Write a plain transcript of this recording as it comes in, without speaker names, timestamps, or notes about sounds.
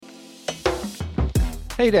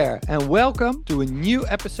Hey there, and welcome to a new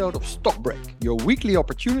episode of Stock Break, your weekly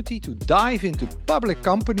opportunity to dive into public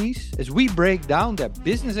companies as we break down their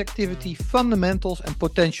business activity, fundamentals, and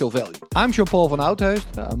potential value. I'm Jean-Paul van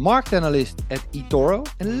Oudheusden, a market analyst at eToro,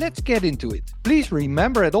 and let's get into it. Please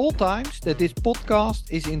remember at all times that this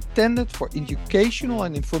podcast is intended for educational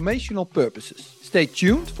and informational purposes. Stay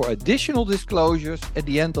tuned for additional disclosures at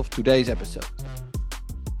the end of today's episode.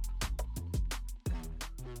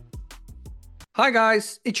 Hi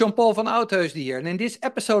guys, it's Jean-Paul van Oudheusden here, and in this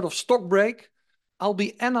episode of Stock Break, I'll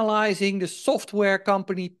be analyzing the software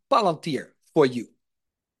company Palantir for you.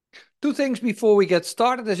 Two things before we get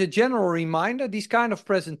started. As a general reminder, these kind of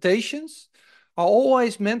presentations are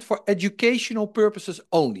always meant for educational purposes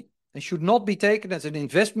only and should not be taken as an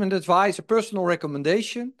investment advice, a personal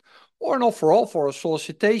recommendation, or an offer for a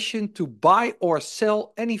solicitation to buy or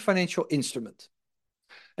sell any financial instrument.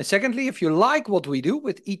 And secondly, if you like what we do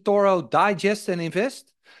with eToro, Digest and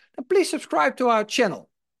Invest, then please subscribe to our channel,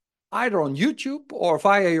 either on YouTube or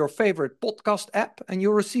via your favorite podcast app, and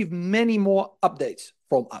you'll receive many more updates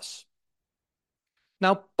from us.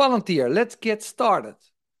 Now, Palantir, let's get started.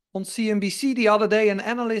 On CNBC the other day, an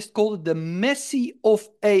analyst called it the Messi of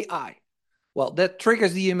AI. Well, that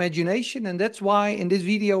triggers the imagination, and that's why in this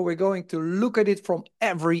video we're going to look at it from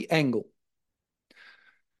every angle.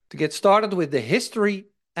 To get started with the history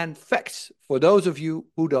and facts for those of you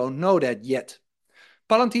who don't know that yet.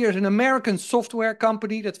 Palantir is an American software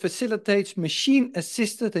company that facilitates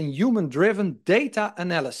machine-assisted and human-driven data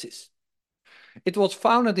analysis. It was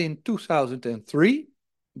founded in 2003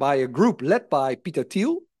 by a group led by Peter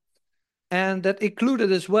Thiel, and that included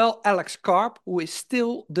as well Alex Karp, who is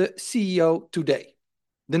still the CEO today.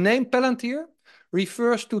 The name Palantir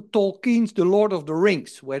refers to Tolkien's The Lord of the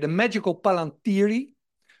Rings, where the magical Palantiri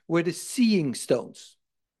were the seeing stones.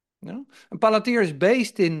 And Palantir is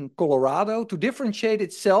based in Colorado to differentiate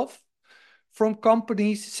itself from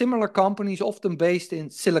similar companies often based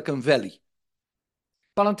in Silicon Valley.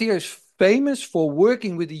 Palantir is famous for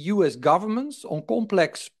working with the US governments on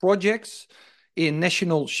complex projects in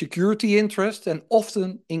national security interest and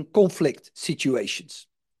often in conflict situations.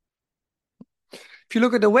 If you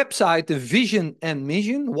look at the website, the vision and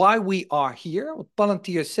mission, why we are here, what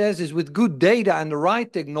Palantir says is with good data and the right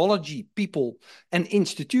technology, people and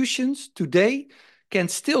institutions today can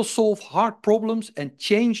still solve hard problems and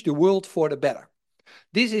change the world for the better.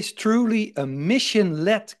 This is truly a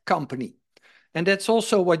mission-led company. And that's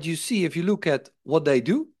also what you see if you look at what they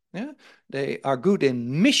do. Yeah? They are good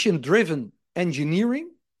in mission-driven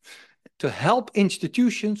engineering to help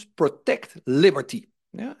institutions protect liberty.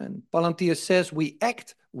 Yeah, and Palantir says we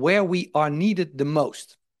act where we are needed the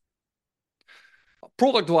most.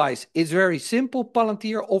 Product-wise, it's very simple.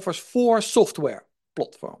 Palantir offers 4 software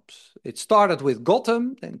platforms. It started with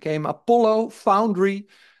Gotham, then came Apollo, Foundry,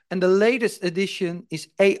 and the latest addition is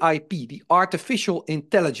AIP, the artificial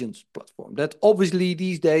intelligence platform, that obviously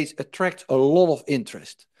these days attracts a lot of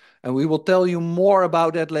interest. And we will tell you more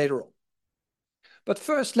about that later on. But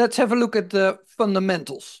first, let's have a look at the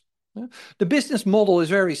fundamentals. The business model is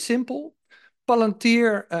very simple.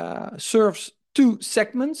 Palantir serves 2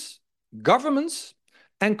 segments, governments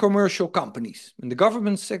and commercial companies. And the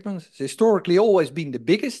government segment has historically always been the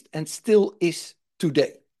biggest and still is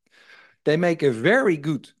today. They make a very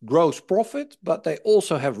good gross profit, but they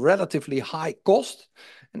also have relatively high cost.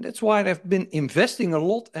 And that's why they've been investing a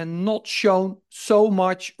lot and not shown so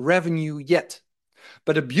much revenue yet.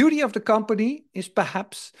 But the beauty of the company is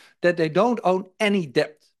perhaps that they don't own any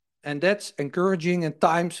debt. And that's encouraging in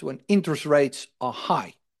times when interest rates are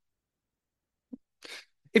high.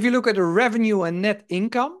 If you look at the revenue and net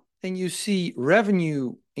income, then you see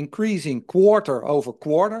revenue increasing quarter over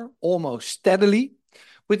quarter, almost steadily,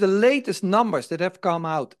 with the latest numbers that have come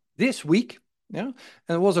out this week. Yeah,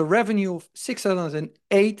 and it was a revenue of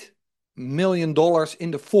 $608 million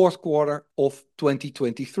in the fourth quarter of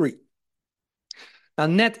 2023. Now,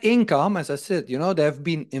 net income, as I said, they have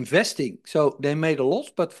been investing, so they made a loss,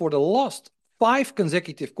 but for the last 5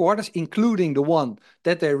 consecutive quarters, including the one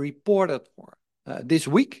that they reported for this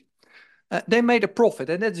week, they made a profit.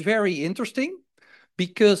 And that's very interesting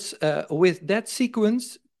because with that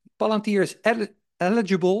sequence, Palantir is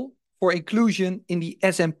eligible for inclusion in the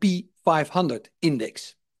S&P 500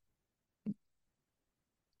 index.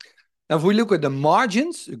 Now, if we look at the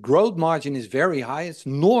margins, the growth margin is very high. It's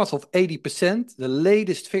north of 80%, the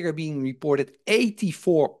latest figure being reported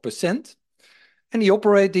 84%. And the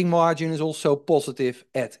operating margin is also positive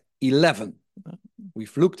at 11%.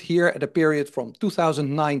 We've looked here at a period from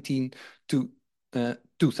 2019 to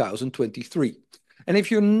 2023. And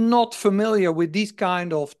if you're not familiar with these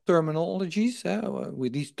kind of terminologies,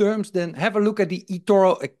 with these terms, then have a look at the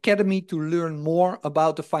eToro Academy to learn more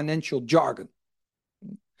about the financial jargon.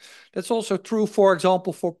 That's also true, for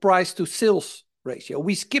example, for price to sales ratio.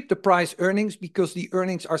 We skip the price earnings because the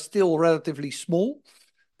earnings are still relatively small.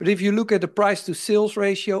 But if you look at the price to sales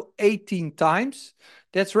ratio, 18 times,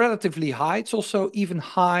 that's relatively high. It's also even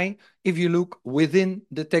high if you look within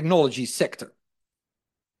the technology sector.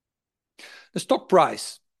 The stock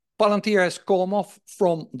price. Palantir has come off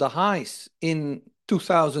from the highs in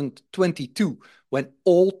 2022 when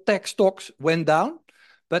all tech stocks went down,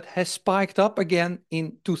 but has spiked up again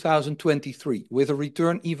in 2023 with a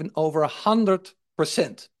return even over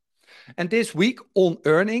 100%. And this week on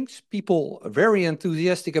earnings, people are very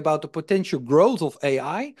enthusiastic about the potential growth of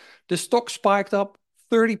AI. The stock spiked up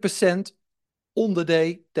 30% on the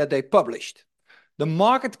day that they published. The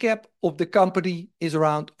market cap of the company is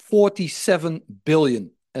around 47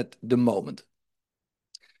 billion at the moment.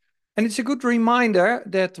 And it's a good reminder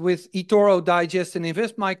that with eToro Digest and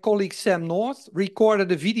Invest, my colleague Sam North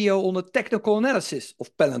recorded a video on the technical analysis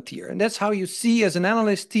of Palantir. And that's how you see as an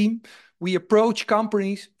analyst team, we approach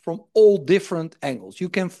companies from all different angles. You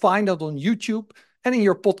can find that on YouTube and in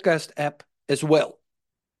your podcast app as well.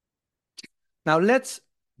 Now let's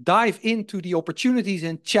dive into the opportunities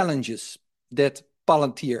and challenges that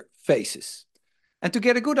Palantir faces. And to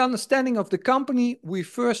get a good understanding of the company, we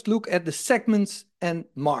first look at the segments and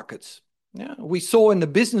markets. We saw in the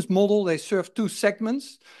business model, they serve two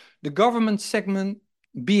segments, the government segment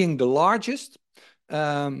being the largest.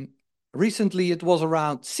 Recently, it was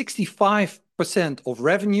around 65% of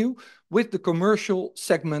revenue, with the commercial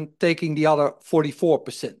segment taking the other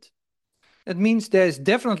 44%. That means there's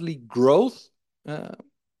definitely growth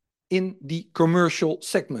in the commercial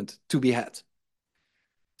segment to be had.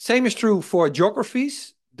 Same is true for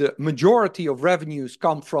geographies. The majority of revenues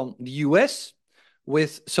come from the US,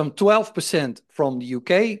 with some 12% from the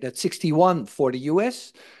UK, that's 61% for the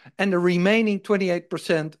US, and the remaining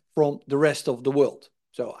 28% from the rest of the world.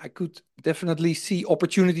 So I could definitely see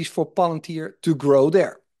opportunities for Palantir to grow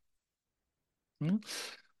there.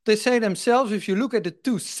 They say themselves, if you look at the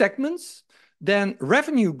two segments, then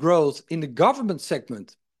revenue growth in the government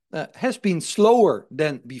segment has been slower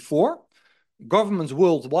than before. Governments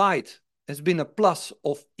worldwide has been a plus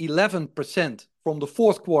of 11% from the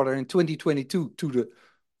fourth quarter in 2022 to the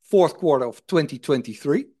fourth quarter of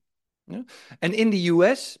 2023. And in the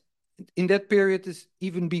US, in that period, it's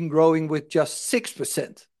even been growing with just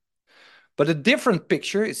 6%. But a different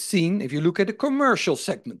picture is seen if you look at the commercial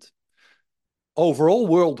segment. Overall,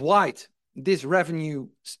 worldwide, this revenue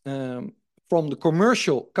from the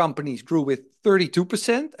commercial companies grew with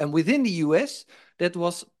 32%, and within the US, that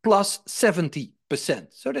was plus 70%.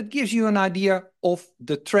 So that gives you an idea of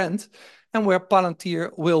the trend and where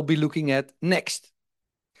Palantir will be looking at next.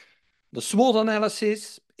 The SWOT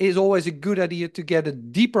analysis is always a good idea to get a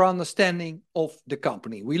deeper understanding of the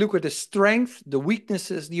company. We look at the strength, the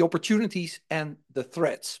weaknesses, the opportunities, and the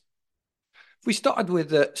threats. If we start with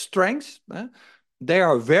the strengths, they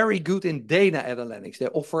are very good in data analytics. They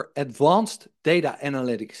offer advanced data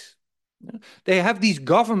analytics. They have these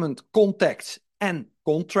government contacts and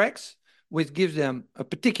contracts, which gives them a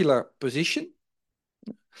particular position.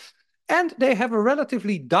 And they have a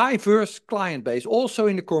relatively diverse client base. Also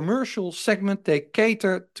in the commercial segment, they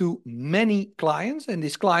cater to many clients, and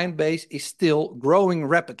this client base is still growing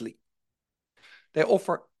rapidly. They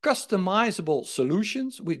offer customizable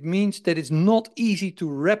solutions, which means that it's not easy to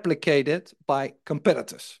replicate it by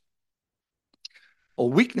competitors. A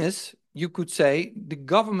weakness, you could say, the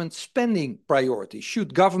government spending priority.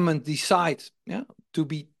 Should government decide to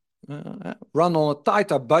be run on a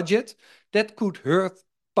tighter budget, that could hurt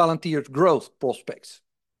Palantir's growth prospects.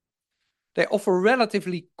 They offer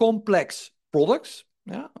relatively complex products,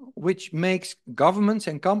 which makes governments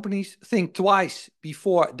and companies think twice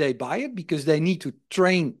before they buy it because they need to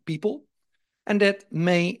train people, and that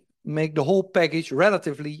may make the whole package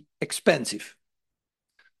relatively expensive.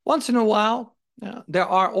 Once in a while, there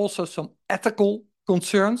are also some ethical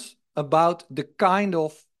concerns about the kind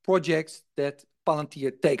of projects that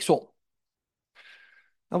Palantir takes on.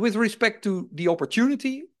 Now, with respect to the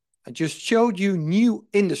opportunity, I just showed you new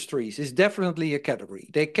industries is definitely a category.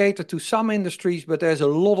 They cater to some industries, but there's a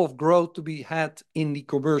lot of growth to be had in the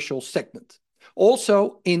commercial segment.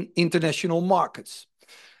 Also in international markets.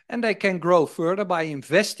 And they can grow further by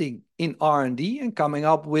investing in R&D and coming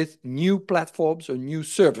up with new platforms or new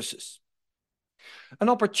services. An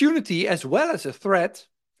opportunity as well as a threat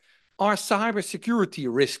are cybersecurity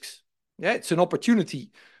risks. It's an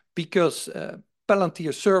opportunity because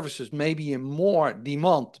Palantir services may be in more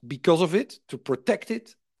demand because of it, to protect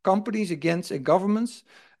it, companies against and governments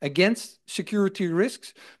against security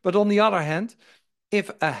risks. But on the other hand,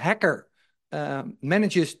 if a hacker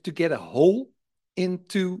manages to get a hole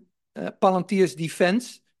into Palantir's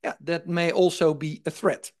defense, that may also be a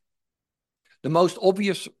threat. The most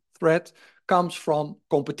obvious threat comes from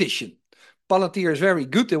competition. Palantir is very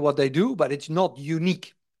good at what they do, but it's not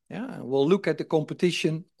unique. We'll look at the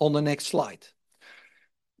competition on the next slide.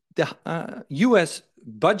 The US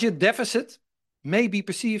budget deficit may be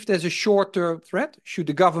perceived as a short-term threat. Should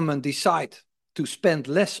the government decide to spend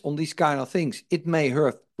less on these kind of things, it may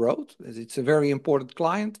hurt growth, as it's a very important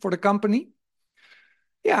client for the company.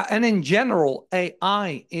 And in general,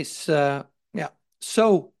 AI is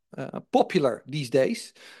so popular these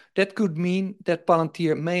days, that could mean that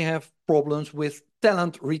Palantir may have problems with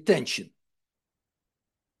talent retention.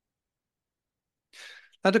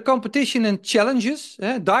 Now, the competition and challenges,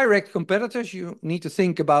 direct competitors, you need to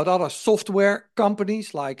think about other software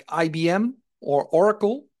companies like IBM or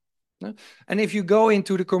Oracle. And if you go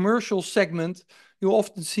into the commercial segment, you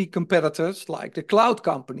often see competitors like the cloud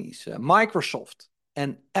companies, Microsoft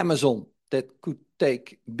and Amazon, that could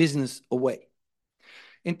take business away.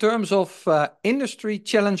 In terms of industry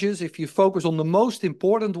challenges, if you focus on the most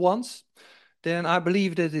important ones, then I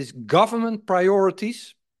believe that is government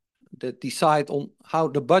priorities that decide on how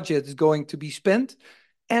the budget is going to be spent,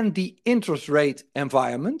 and the interest rate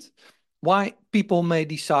environment, why people may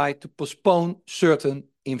decide to postpone certain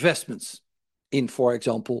investments in, for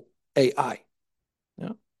example, AI.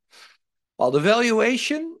 Well, the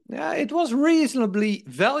valuation, it was reasonably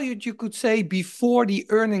valued, you could say, before the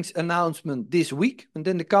earnings announcement this week. And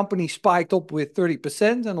then the company spiked up with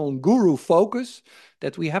 30%. And on Guru Focus,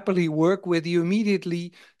 that we happily work with, you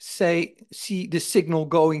immediately see the signal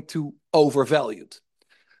going to overvalued.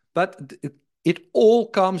 But it all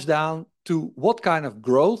comes down to what kind of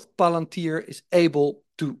growth Palantir is able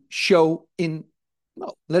to show in,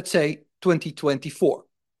 well, let's say, 2024.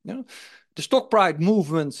 The stock price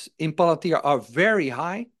movements in Palantir are very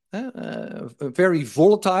high, very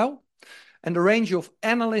volatile, and the range of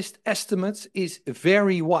analyst estimates is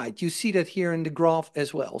very wide. You see that here in the graph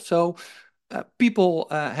as well. So people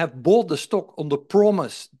have bought the stock on the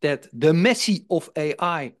promise that the Messi of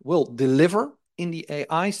AI will deliver in the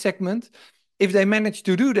AI segment. If they manage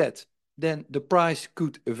to do that, then the price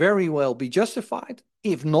could very well be justified.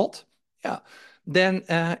 If not, then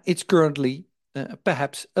it's currently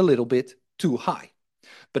perhaps a little bit too high.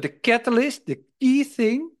 But the catalyst, the key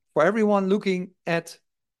thing for everyone looking at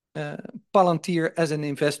Palantir as an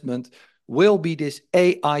investment will be this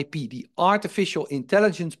AIP, the artificial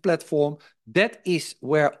intelligence platform. That is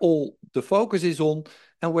where all the focus is on,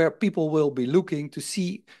 and where people will be looking to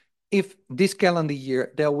see if this calendar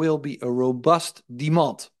year there will be a robust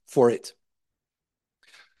demand for it.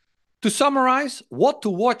 To summarize, what to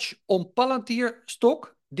watch on Palantir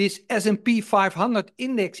stock, this S&P 500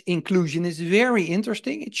 index inclusion is very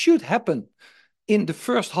interesting. It should happen in the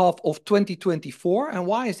first half of 2024. And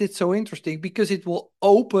why is it so interesting? Because it will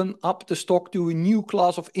open up the stock to a new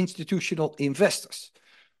class of institutional investors,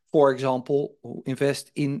 for example, who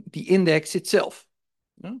invest in the index itself.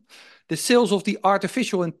 The sales of the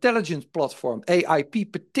artificial intelligence platform,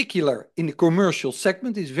 AIP, particular in the commercial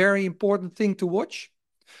segment, is a very important thing to watch.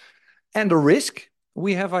 And the risk,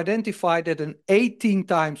 we have identified that an 18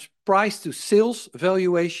 times price to sales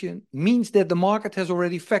valuation means that the market has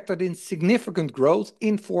already factored in significant growth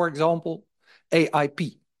in, for example,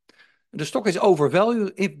 AIP. The stock is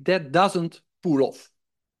overvalued if that doesn't pull off.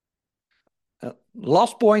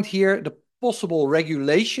 Last point here, the possible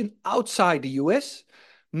regulation outside the US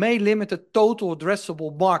may limit the total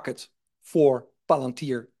addressable market for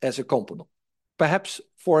Palantir as a company. Perhaps,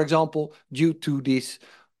 for example, due to this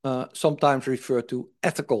sometimes referred to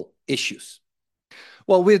ethical issues.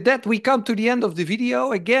 Well, with that, we come to the end of the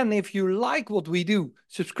video. Again, if you like what we do,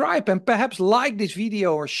 subscribe and perhaps like this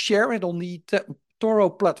video or share it on the Toro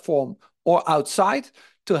platform or outside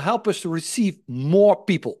to help us to receive more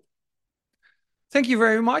people. Thank you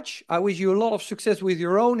very much. I wish you a lot of success with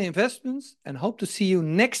your own investments and hope to see you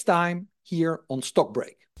next time here on Stock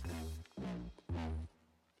Break.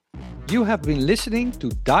 You have been listening to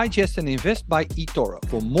Digest and Invest by eToro.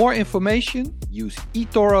 For more information, use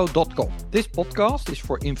eToro.com. This podcast is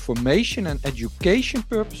for information and education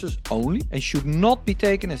purposes only and should not be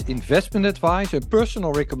taken as investment advice, a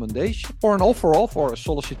personal recommendation, or an offer of or a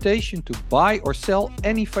solicitation to buy or sell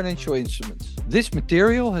any financial instruments. This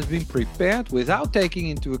material has been prepared without taking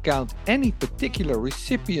into account any particular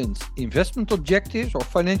recipient's investment objectives or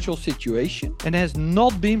financial situation and has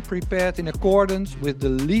not been prepared in accordance with the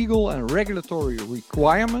legal and and regulatory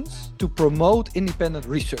requirements to promote independent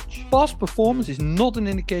research. Past performance is not an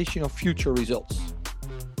indication of future results.